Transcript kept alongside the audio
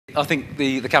I think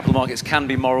the capital markets can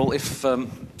be moral if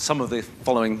some of the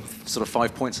following sort of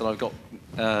 5 points that I've got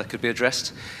could be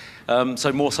addressed.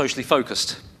 So more socially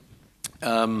focused.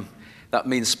 That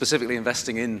means specifically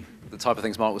investing in the type of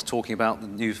things Mark was talking about, the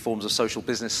new forms of social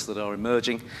business that are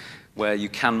emerging, where you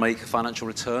can make a financial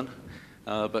return,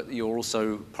 but you're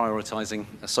also prioritizing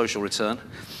a social return.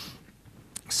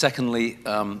 Secondly,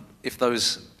 if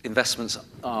those investments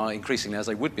are increasingly, as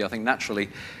they would be, I think naturally,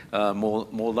 more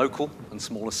local and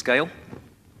smaller scale.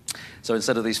 So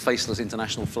instead of these faceless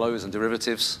international flows and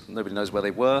derivatives, nobody knows where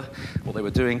they were, what they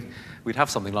were doing, we'd have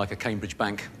something like a Cambridge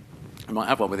Bank. We might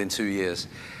have one within 2 years.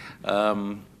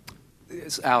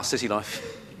 It's our city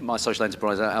life, my social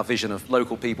enterprise, our vision of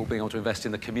local people being able to invest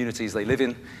in the communities they live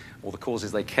in or the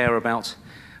causes they care about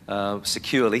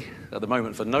securely, at the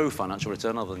moment for no financial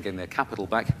return other than getting their capital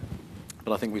back.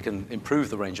 But I think we can improve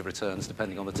the range of returns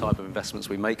depending on the type of investments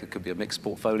we make. It could be a mixed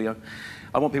portfolio.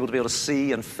 I want people to be able to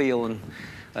see and feel and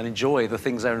enjoy the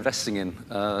things they're investing in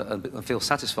and feel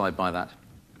satisfied by that.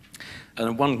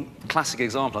 And one classic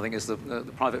example, I think, is the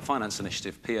Private Finance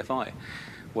Initiative, PFI,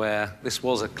 where this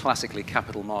was a classically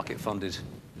capital market funded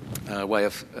way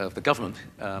of the government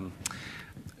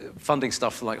funding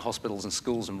stuff like hospitals and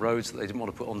schools and roads that they didn't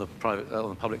want to put on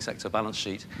the public sector balance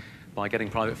sheet by getting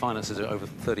private finances over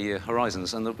 30-year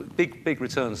horizons. And the big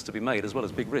returns to be made, as well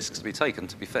as big risks to be taken,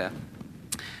 to be fair.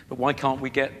 But why can't we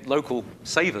get local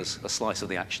savers a slice of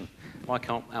the action? Why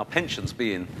can't our pensions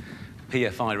be in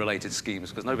PFI-related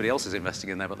schemes? Because nobody else is investing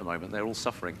in them at the moment. They're all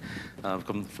suffering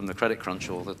from the credit crunch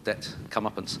or the debt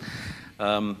comeuppance.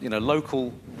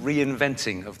 Local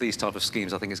reinventing of these type of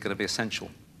schemes, I think, is going to be essential.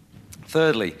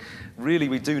 Thirdly, really,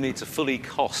 we do need to fully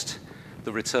cost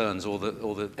the returns or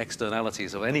the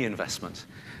externalities of any investment.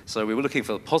 So we were looking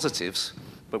for the positives,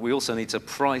 but we also need to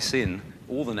price in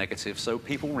all the negatives so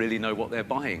people really know what they're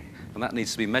buying, and that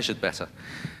needs to be measured better.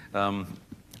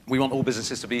 We want all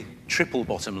businesses to be triple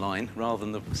bottom line rather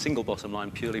than the single bottom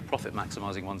line, purely profit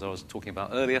maximizing ones I was talking about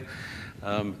earlier.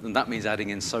 And that means adding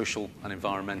in social and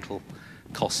environmental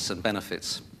costs and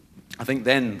benefits. I think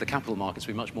then the capital markets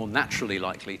will be much more naturally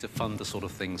likely to fund the sort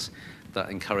of things that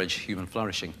encourage human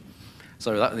flourishing.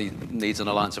 So that needs an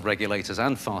alliance of regulators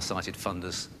and far-sighted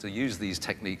funders to use these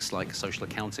techniques like social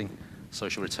accounting,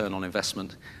 social return on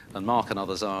investment, and Mark and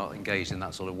others are engaged in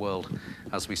that sort of world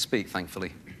as we speak,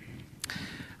 thankfully.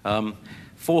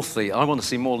 Fourthly, I want to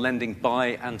see more lending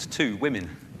by and to women.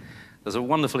 There's a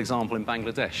wonderful example in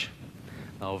Bangladesh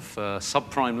of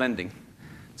subprime lending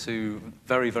to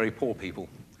very, very poor people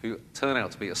who turn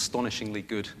out to be astonishingly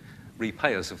good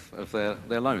repayers of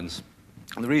their loans.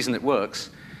 And the reason it works,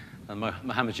 and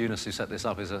Mohammed Yunus, who set this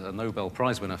up, is a Nobel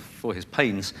Prize winner for his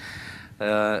pains,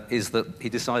 is that he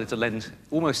decided to lend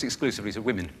almost exclusively to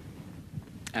women,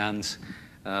 and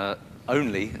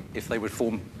only if they would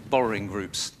form borrowing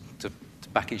groups to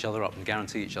back each other up and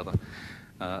guarantee each other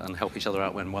and help each other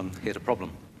out when one hit a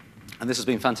problem. And this has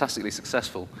been fantastically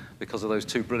successful because of those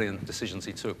two brilliant decisions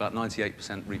he took, about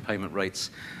 98% repayment rates,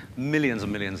 millions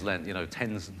and millions lent,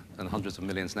 tens and hundreds of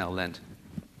millions now lent,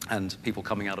 and people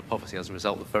coming out of poverty as a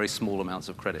result of very small amounts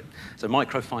of credit. So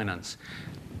microfinance,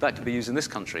 that could be used in this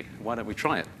country. Why don't we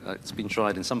try it? It's been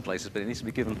tried in some places, but it needs to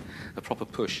be given a proper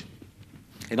push.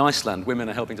 In Iceland, women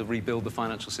are helping to rebuild the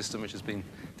financial system, which has been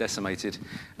decimated,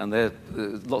 and there are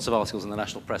lots of articles in the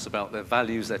national press about their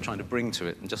values they're trying to bring to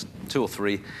it, and just 2 or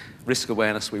 3. Risk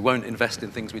awareness, we won't invest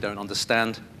in things we don't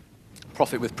understand.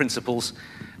 Profit with principles,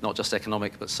 not just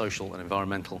economic, but social and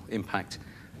environmental impact.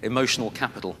 Emotional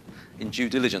capital in due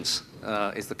diligence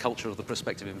is the culture of the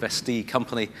prospective investee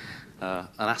company, an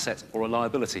asset or a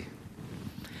liability.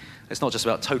 It's not just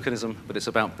about tokenism, but it's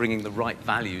about bringing the right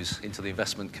values into the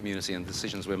investment community and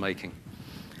decisions we're making.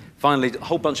 Finally, a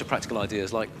whole bunch of practical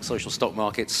ideas like social stock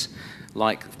markets,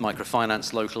 like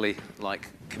microfinance locally, like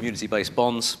community-based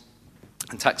bonds,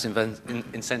 and tax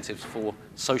incentives for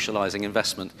socializing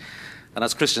investment. And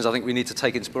as Christians, I think we need to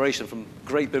take inspiration from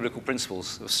great biblical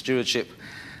principles of stewardship,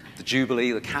 the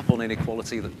Jubilee, the cap on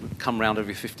inequality that come round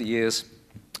every 50 years,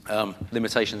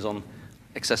 limitations on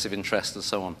excessive interest, and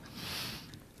so on.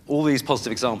 All these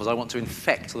positive examples I want to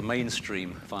infect the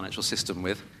mainstream financial system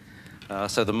with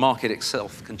so the market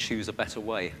itself can choose a better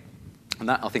way. And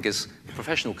that, I think, is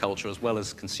professional culture as well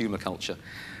as consumer culture.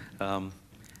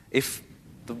 If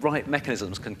the right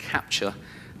mechanisms can capture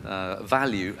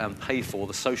value and pay for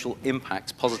the social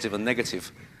impact, positive and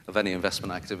negative, of any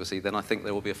investment activity, then I think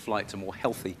there will be a flight to more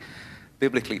healthy,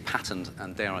 biblically patterned,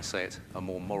 and dare I say it, a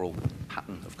more moral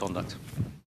pattern of conduct.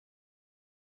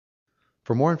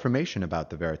 For more information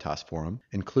about the Veritas Forum,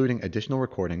 including additional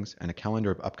recordings and a calendar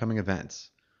of upcoming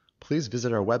events, please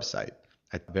visit our website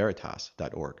at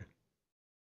veritas.org.